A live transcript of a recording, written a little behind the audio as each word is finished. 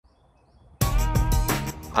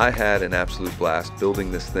I had an absolute blast building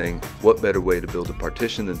this thing. What better way to build a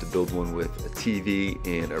partition than to build one with a TV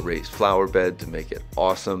and a raised flower bed to make it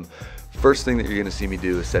awesome. First thing that you're gonna see me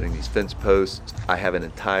do is setting these fence posts. I have an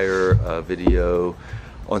entire video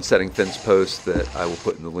on setting fence posts that I will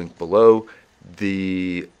put in the link below.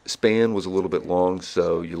 The span was a little bit long,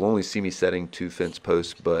 so you'll only see me setting 2 fence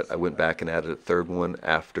posts, but I went back and added a third one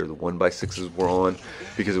after the 1x6s were on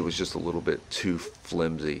because it was just a little bit too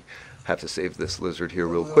flimsy. Have to save this lizard here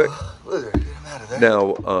real quick. Lizard, get him out of there.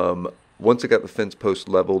 Now, once I got the fence post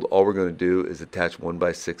leveled, all we're going to do is attach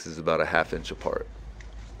 1x6s about a 1/2 inch apart.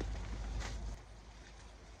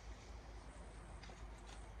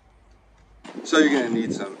 So you're going to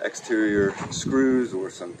need some exterior screws or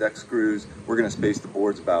some deck screws. We're going to space the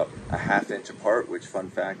boards about a 1/2 inch apart, which, fun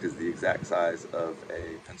fact, is the exact size of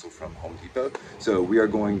a pencil from Home Depot. So we are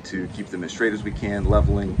going to keep them as straight as we can,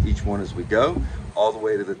 leveling each one as we go, all the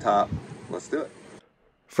way to the top. Let's do it.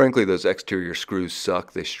 Frankly, those exterior screws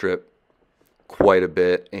suck. They strip quite a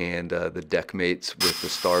bit, and the deck mates with the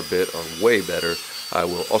star bit are way better. I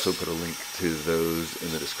will also put a link to those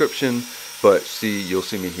in the description. But you'll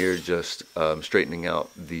see me here just straightening out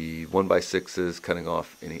the 1x6s, cutting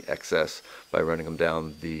off any excess by running them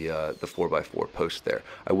down the 4x4 post there.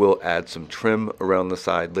 I will add some trim around the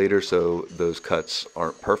side later, so those cuts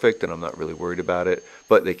aren't perfect, and I'm not really worried about it,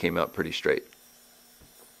 but they came out pretty straight.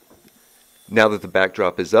 Now that the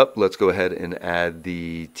backdrop is up, let's go ahead and add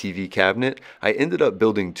the TV cabinet. I ended up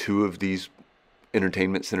building 2 of these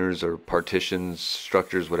entertainment centers or partitions,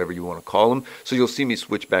 structures, whatever you want to call them. So you'll see me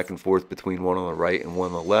switch back and forth between one on the right and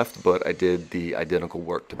one on the left, but I did the identical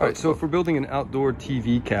work to both. All right, so if we're building an outdoor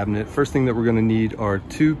TV cabinet, first thing that we're going to need are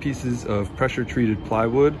 2 pieces of pressure treated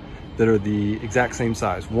plywood that are the exact same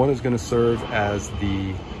size. One is going to serve as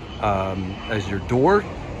the as your door,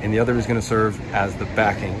 and the other is going to serve as the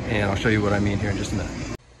backing, and I'll show you what I mean here in just a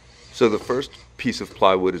minute. So the first piece of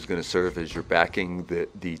plywood is going to serve as your backing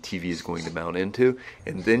that the TV is going to mount into,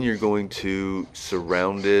 and then you're going to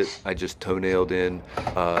surround it. I just toenailed in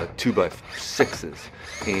 2x6s,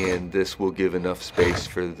 and this will give enough space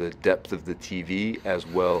for the depth of the TV as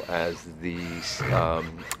well as the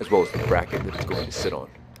bracket that it's going to sit on.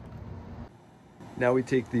 Now we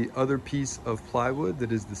take the other piece of plywood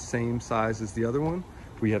that is the same size as the other one.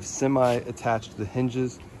 We have semi-attached the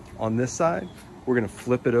hinges on this side. We're going to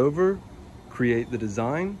flip it over, create the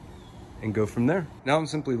design, and go from there. Now I'm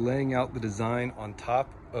simply laying out the design on top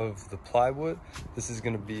of the plywood. This is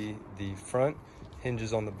going to be the front,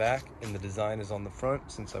 hinges on the back, and the design is on the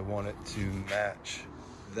front since I want it to match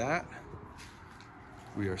that.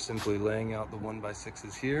 We are simply laying out the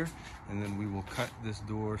 1x6s here, and then we will cut this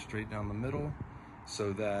door straight down the middle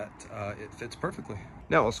so that it fits perfectly.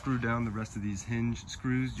 Now I'll screw down the rest of these hinge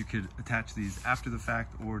screws. You could attach these after the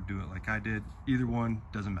fact or do it like I did. Either one,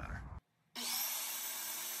 doesn't matter.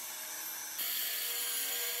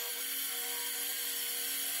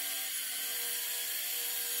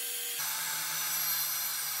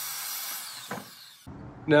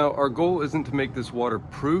 Now our goal isn't to make this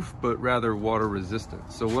waterproof, but rather water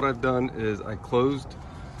resistant. So what I've done is I closed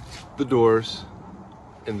the doors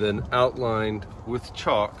and then outlined with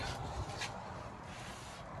chalk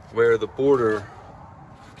where the border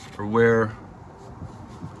or where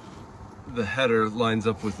the header lines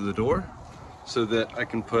up with the door, so that I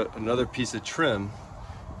can put another piece of trim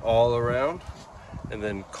all around and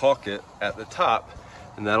then caulk it at the top,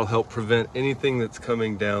 and that'll help prevent anything that's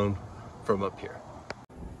coming down from up here.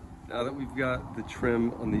 Now that we've got the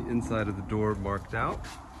trim on the inside of the door marked out,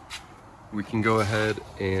 we can go ahead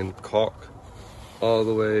and caulk all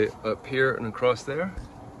the way up here and across there,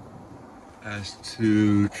 as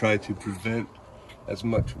to try to prevent as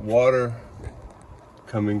much water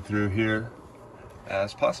coming through here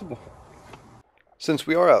as possible. Since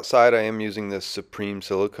we are outside, I am using this Supreme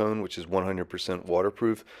silicone, which is 100%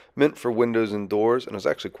 waterproof, meant for windows and doors, and I was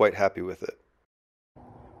actually quite happy with it.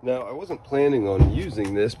 Now, I wasn't planning on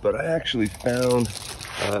using this, but I actually found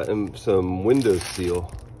some window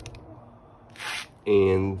seal,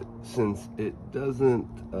 and since it doesn't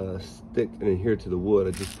stick and adhere to the wood,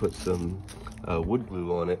 I just put some wood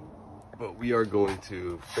glue on it. But we are going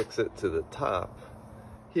to fix it to the top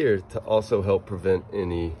here to also help prevent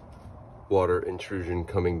any water intrusion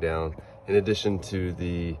coming down, in addition to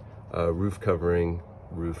the roof covering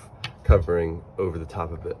over the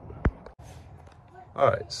top of it. All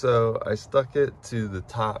right, so I stuck it to the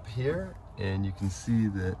top here, and you can see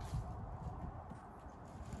that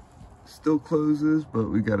still closes, but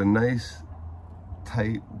we got a nice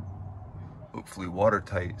tight, hopefully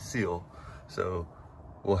watertight seal. So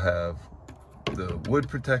we'll have the wood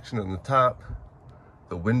protection on the top,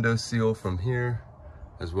 the window seal from here,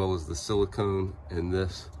 as well as the silicone in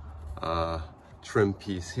this trim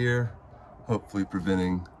piece here, hopefully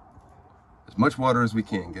preventing as much water as we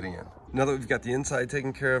can getting in. Now that we've got the inside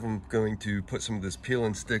taken care of, I'm going to put some of this peel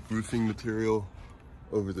and stick roofing material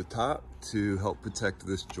over the top to help protect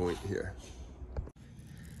this joint here.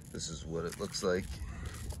 This is what it looks like.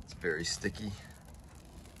 It's very sticky.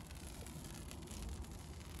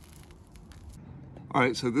 All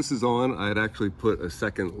right, so this is on. I had actually put a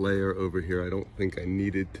second layer over here. I don't think I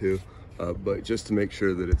needed to, but just to make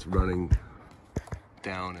sure that it's running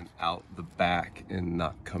down and out the back and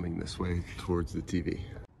not coming this way towards the TV.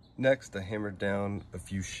 Next, I hammered down a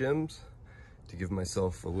few shims to give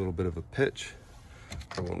myself a little bit of a pitch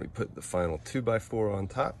for when we put the final 2x4 on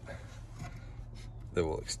top that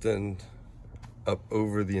will extend up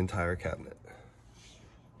over the entire cabinet.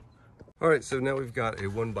 All right, so now we've got a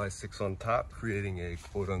 1x6 on top, creating a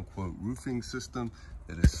quote-unquote roofing system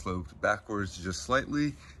that is sloped backwards just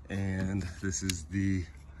slightly, and this is the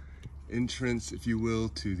entrance, if you will,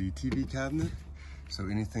 to the TV cabinet. So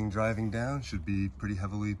anything driving down should be pretty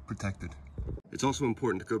heavily protected. It's also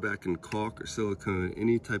important to go back and caulk or silicone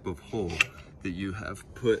any type of hole that you have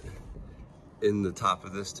put in the top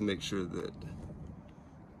of this to make sure that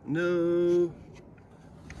no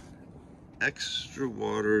extra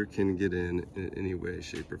water can get in any way,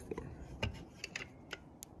 shape, or form.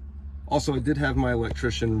 Also, I did have my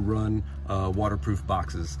electrician run waterproof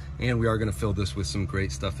boxes, and we are going to fill this with some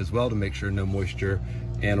great stuff as well to make sure no moisture,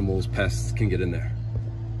 animals, pests can get in there.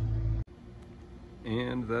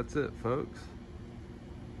 And that's it, folks.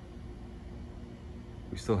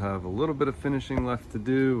 We still have a little bit of finishing left to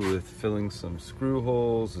do with filling some screw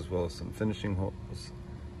holes as well as some finishing holes.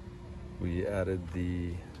 We added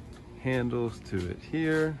the handles to it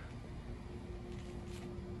here,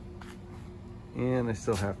 and I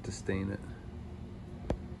still have to stain it.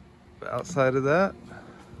 But outside of that,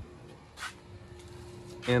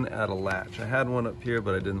 and add a latch. I had one up here,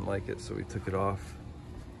 but I didn't like it, so we took it off.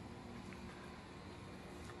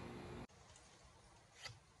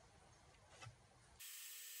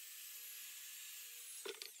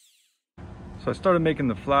 So I started making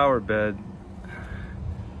the flower bed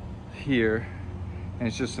here, and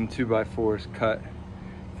it's just some 2x4s cut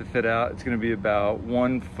to fit out. It's gonna be about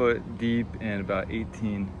 1 foot deep and about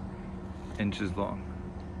 18 inches long.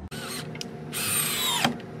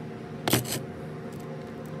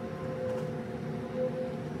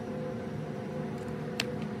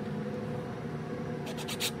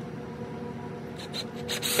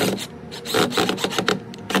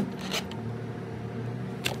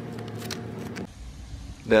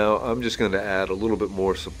 Now I'm just going to add a little bit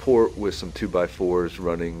more support with some 2x4s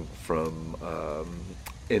running from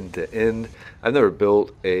end to end. I've never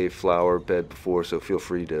built a flower bed before, so feel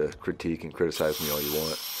free to critique and criticize me all you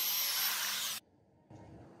want.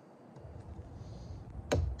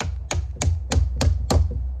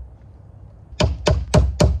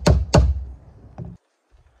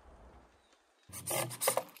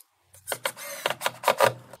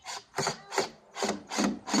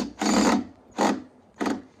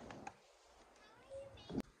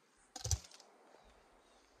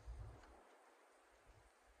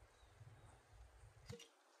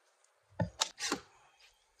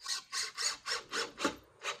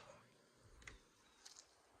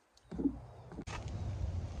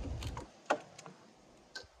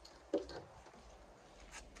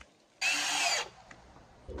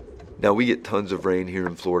 Now we get tons of rain here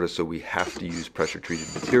in Florida, so we have to use pressure treated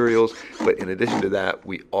materials, but in addition to that,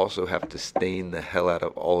 we also have to stain the hell out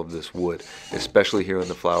of all of this wood, especially here in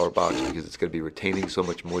the flower box, because it's going to be retaining so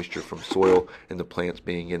much moisture from soil and the plants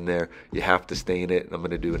being in there. You have to stain it, and I'm going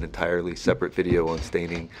to do an entirely separate video on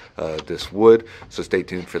staining this wood, so stay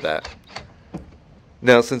tuned for that.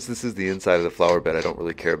 Now, since this is the inside of the flower bed, I don't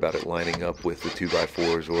really care about it lining up with the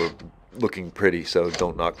 2x4s or looking pretty, so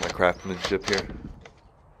don't knock my craftsmanship here.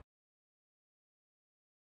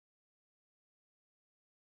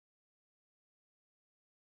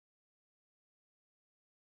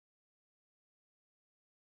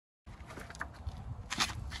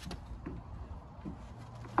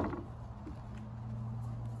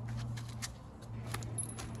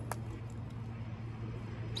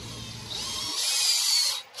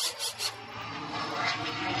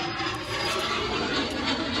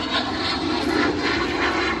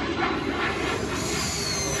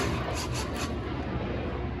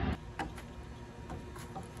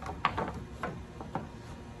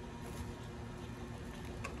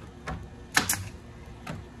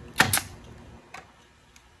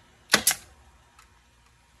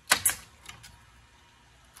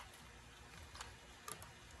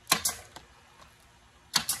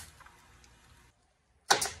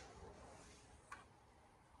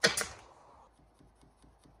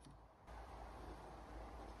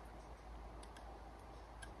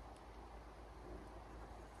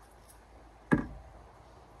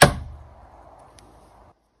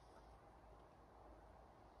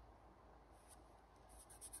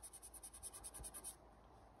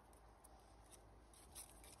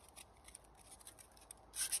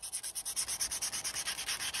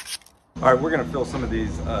 All right, we're gonna fill some of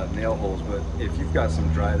these nail holes, but if you've got some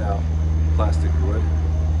dried out plastic wood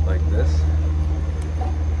like this,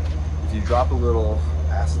 if you drop a little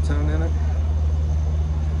acetone in it,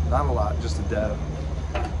 not a lot, just a dab,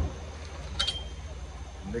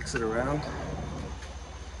 mix it around.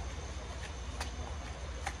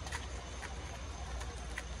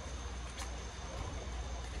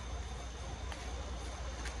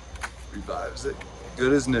 Revives it,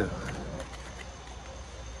 good as new.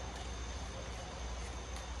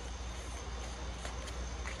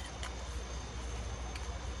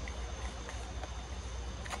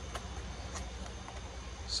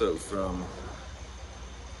 So from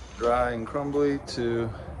dry and crumbly to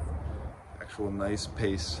actual nice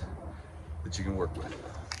paste that you can work with.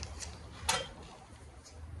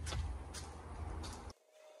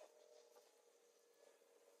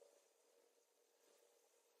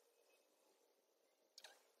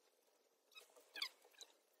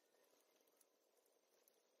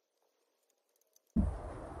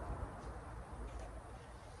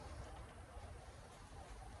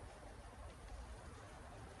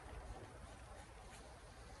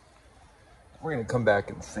 We're gonna come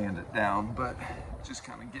back and sand it down, but just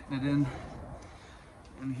kind of getting it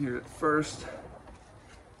in here at first.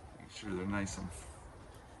 Make sure they're nice and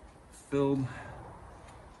filled.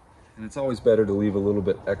 And it's always better to leave a little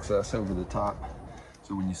bit excess over the top.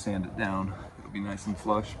 So when you sand it down, it'll be nice and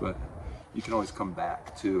flush, but you can always come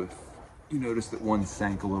back to if you notice that one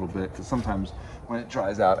sank a little bit, because sometimes when it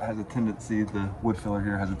dries out, it has a tendency, the wood filler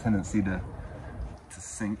here has a tendency to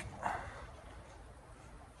sink.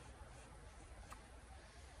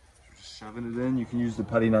 Shoving it in, you can use the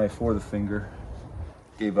putty knife or the finger.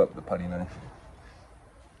 Gave up the putty knife.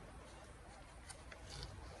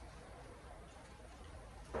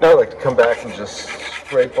 Now I like to come back and just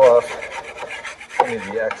scrape off any of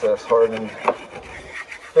the excess hardened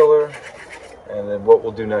filler. And then what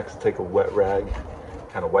we'll do next is take a wet rag,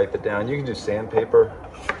 kind of wipe it down. You can do sandpaper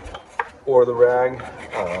or the rag.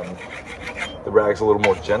 The rag's a little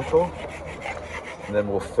more gentle. And then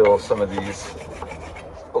we'll fill some of these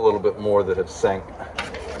a little bit more that have sank.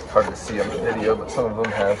 It's hard to see on the video, but some of them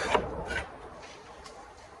have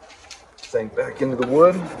sank back into the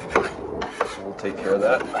wood. So we'll take care of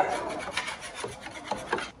that.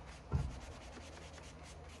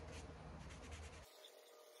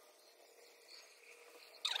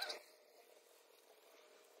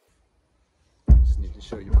 Just need to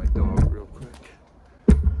show you my dog real quick.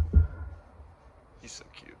 He's so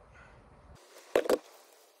cute.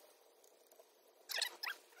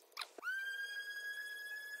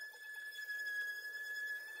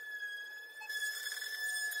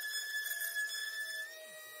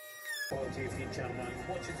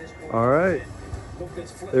 All right,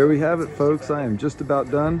 there we have it, folks. I am just about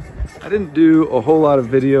done. I didn't do a whole lot of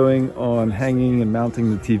videoing on hanging and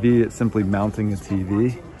mounting the TV. It's simply mounting a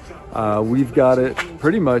TV. We've got it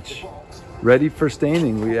pretty much ready for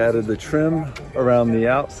staining. We added the trim around the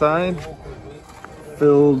outside,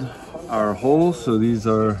 filled our holes, so these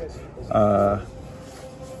are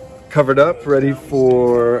covered up, ready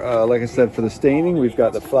for, like I said, for the staining. We've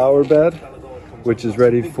got the flower bed, which is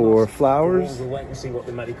ready for flowers.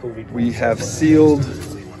 We have sealed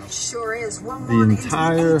the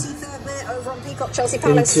entire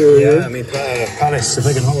interior. Yeah, I mean, Palace, if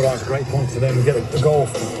they can hold out, it's a great point for them. We get a goal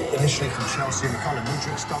initially from Chelsea and Colin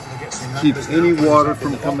Mudryk starting to get some Keep any water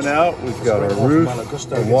from coming out. We've got our roof,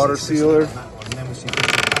 a water sealer.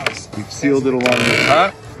 We've sealed it along the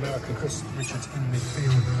top.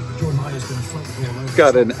 We've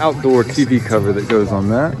got an outdoor TV cover that goes on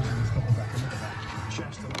that.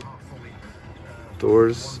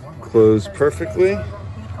 Doors close perfectly. I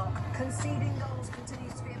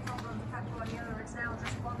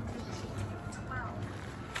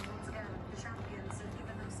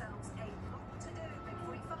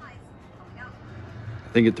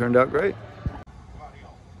think it turned out great.